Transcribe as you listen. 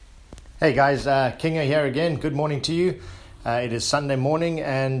Hey guys, Kinga here again. Good morning to you. It is Sunday morning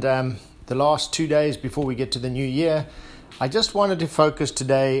and the last 2 days before we get to the new year, I just wanted to focus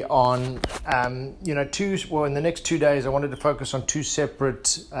today on, in the next 2 days, I wanted to focus on two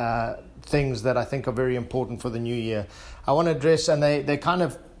separate things that I think are very important for the new year. I want to address, and they're kind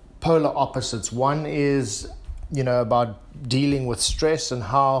of polar opposites. One is, about dealing with stress and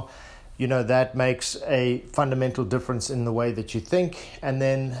how that makes a fundamental difference in the way that you think, and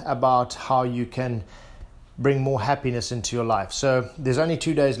then about how you can bring more happiness into your life. So there's only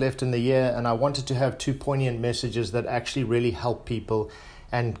 2 days left in the year, and I wanted to have two poignant messages that actually really help people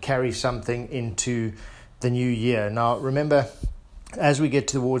and carry something into the new year. Now, remember, as we get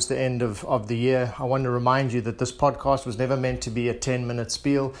towards the end of the year, I want to remind you that this podcast was never meant to be a 10-minute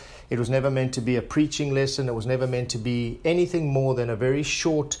spiel. It was never meant to be a preaching lesson. It was never meant to be anything more than a very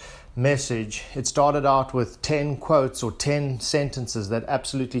short message. It started out with 10 quotes or 10 sentences that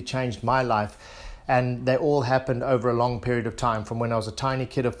absolutely changed my life, and they all happened over a long period of time, from when I was a tiny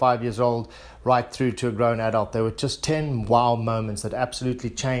kid of 5 years old right through to a grown adult. They were just 10 wow moments that absolutely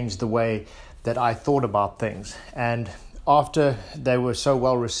changed the way that I thought about things. And after they were so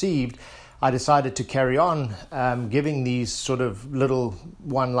well received, I decided to carry on giving these sort of little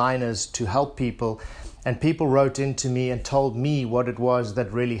one-liners to help people. And people wrote into me and told me what it was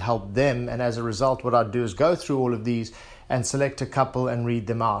that really helped them. And as a result, what I'd do is go through all of these and select a couple and read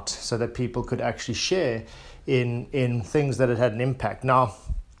them out so that people could actually share in things that had had an impact. Now,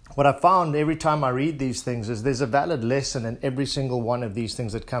 what I found every time I read these things is there's a valid lesson in every single one of these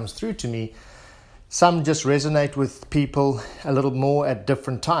things that comes through to me. Some just resonate with people a little more at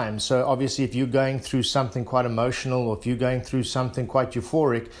different times. So obviously, if you're going through something quite emotional, or if you're going through something quite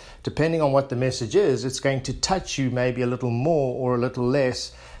euphoric, depending on what the message is, it's going to touch you maybe a little more or a little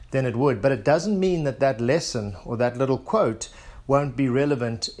less than it would. But it doesn't mean that lesson or that little quote won't be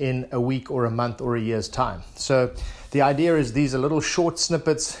relevant in a week or a month or a year's time. So the idea is these are little short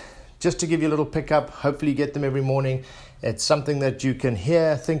snippets just to give you a little pickup. Hopefully you get them every morning. It's something that you can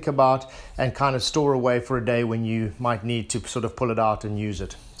hear, think about, and kind of store away for a day when you might need to sort of pull it out and use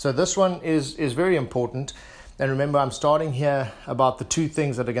it. So this one is very important. And remember, I'm starting here about the two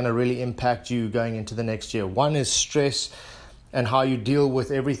things that are going to really impact you going into the next year. One is stress and how you deal with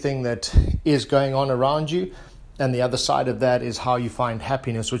everything that is going on around you. And the other side of that is how you find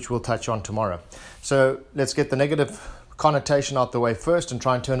happiness, which we'll touch on tomorrow. So let's get the negative connotation out the way first and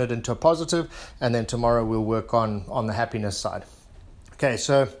try and turn it into a positive, and then tomorrow we'll work on the happiness side. Okay,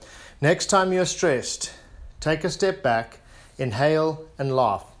 so next time you're stressed, take a step back, inhale and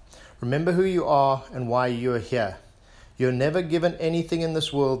laugh. Remember who you are and why you're here. You're never given anything in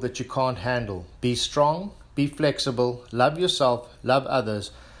this world that you can't handle. Be strong, be flexible, love yourself, love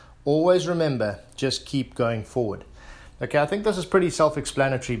others. Always remember, just keep going forward. Okay, I think this is pretty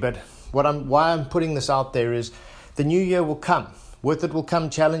self-explanatory, but why I'm putting this out there is the new year will come. With it will come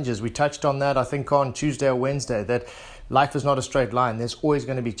challenges. We touched on that, I think, on Tuesday or Wednesday, that life is not a straight line. There's always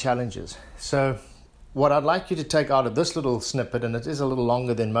going to be challenges. So what I'd like you to take out of this little snippet, and it is a little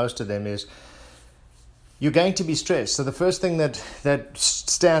longer than most of them, is you're going to be stressed. So the first thing that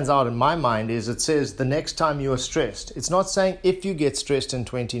stands out in my mind is it says the next time you are stressed. It's not saying if you get stressed in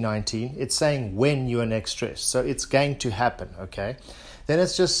 2019. It's saying when you are next stressed. So it's going to happen, okay? Then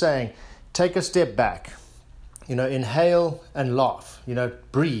it's just saying take a step back. Inhale and laugh,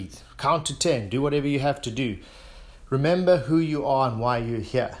 breathe, count to 10, do whatever you have to do. Remember who you are and why you're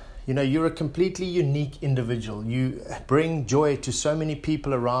here. You're a completely unique individual. You bring joy to so many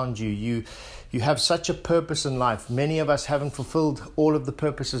people around you. You have such a purpose in life. Many of us haven't fulfilled all of the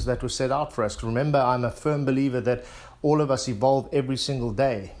purposes that were set out for us. Remember, I'm a firm believer that all of us evolve every single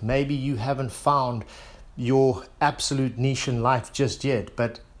day. Maybe you haven't found your absolute niche in life just yet,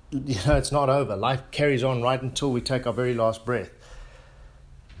 but it's not over. Life carries on right until we take our very last breath.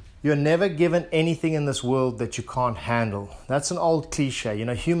 You're never given anything in this world that you can't handle. That's an old cliche.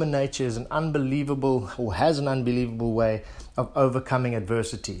 Human nature is has an unbelievable way of overcoming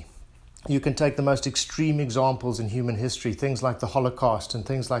adversity. You can take the most extreme examples in human history, things like the Holocaust and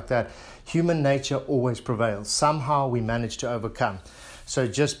things like that. Human nature always prevails. Somehow we manage to overcome. So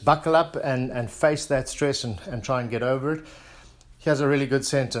just buckle up and face that stress and try and get over it. Here's a really good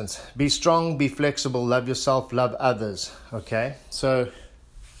sentence. Be strong, be flexible, love yourself, love others. Okay? So,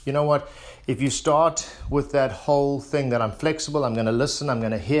 you know what? If you start with that whole thing that I'm flexible, I'm going to listen, I'm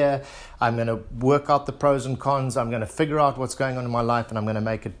going to hear, I'm going to work out the pros and cons, I'm going to figure out what's going on in my life, and I'm going to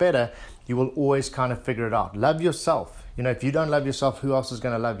make it better, you will always kind of figure it out. Love yourself. If you don't love yourself, who else is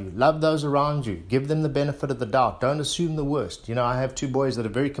going to love you? Love those around you. Give them the benefit of the doubt. Don't assume the worst. I have two boys that are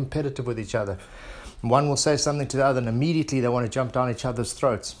very competitive with each other. One will say something to the other and immediately they want to jump down each other's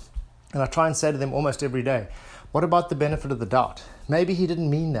throats. And I try and say to them almost every day, what about the benefit of the doubt? Maybe he didn't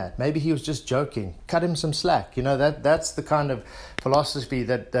mean that. Maybe he was just joking. Cut him some slack. That's the kind of philosophy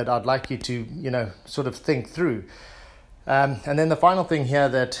that I'd like you to, sort of think through. And then the final thing here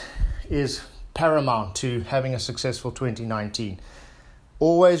that is paramount to having a successful 2019.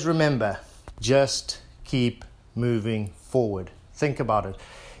 Always remember, just keep moving forward. Think about it.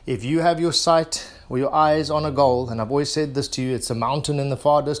 If you have your sight or your eyes on a goal, and I've always said this to you, it's a mountain in the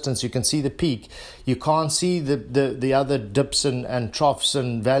far distance, you can see the peak. You can't see the other dips and troughs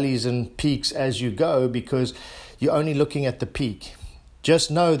and valleys and peaks as you go because you're only looking at the peak.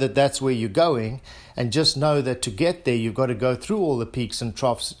 Just know that that's where you're going, and just know that to get there, you've got to go through all the peaks and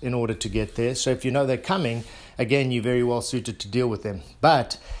troughs in order to get there. So if you know they're coming, again, you're very well suited to deal with them.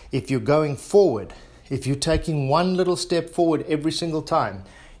 But if you're going forward, if you're taking one little step forward every single time,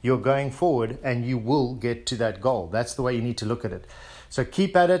 you're going forward and you will get to that goal. That's the way you need to look at it. So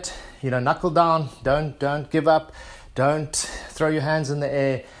keep at it, knuckle down, don't give up, don't throw your hands in the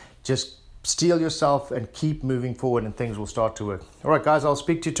air, just steel yourself and keep moving forward and things will start to work. All right, guys, I'll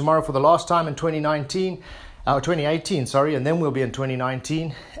speak to you tomorrow for the last time in 2018, and then we'll be in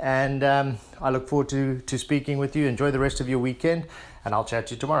 2019. And I look forward to speaking with you. Enjoy the rest of your weekend, and I'll chat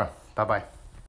to you tomorrow. Bye-bye.